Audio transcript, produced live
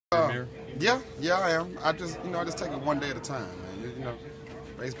here? Yeah, I am. I just take it one day at a time, man.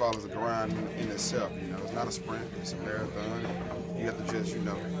 Baseball is a grind in itself. It's not a sprint; it's a marathon. You have to just,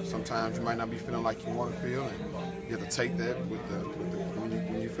 sometimes you might not be feeling like you want to feel, and you have to take that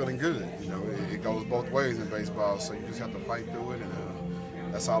when you're feeling good. It goes both ways in baseball, so you just have to fight through it,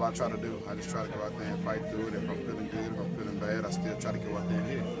 and that's all I try to do. I just try to go out there and fight through it. If I'm feeling good, if I'm feeling bad, I still try to go out there and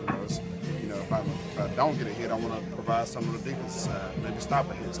hit. If I don't get a hit, I want to provide some of the defensive side, maybe stop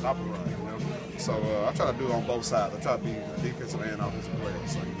a hit, stop a run. So I try to do it on both sides. I try to be a defensive and offensive player.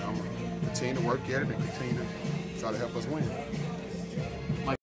 So I'm gonna continue to work at it and continue to try to help us win.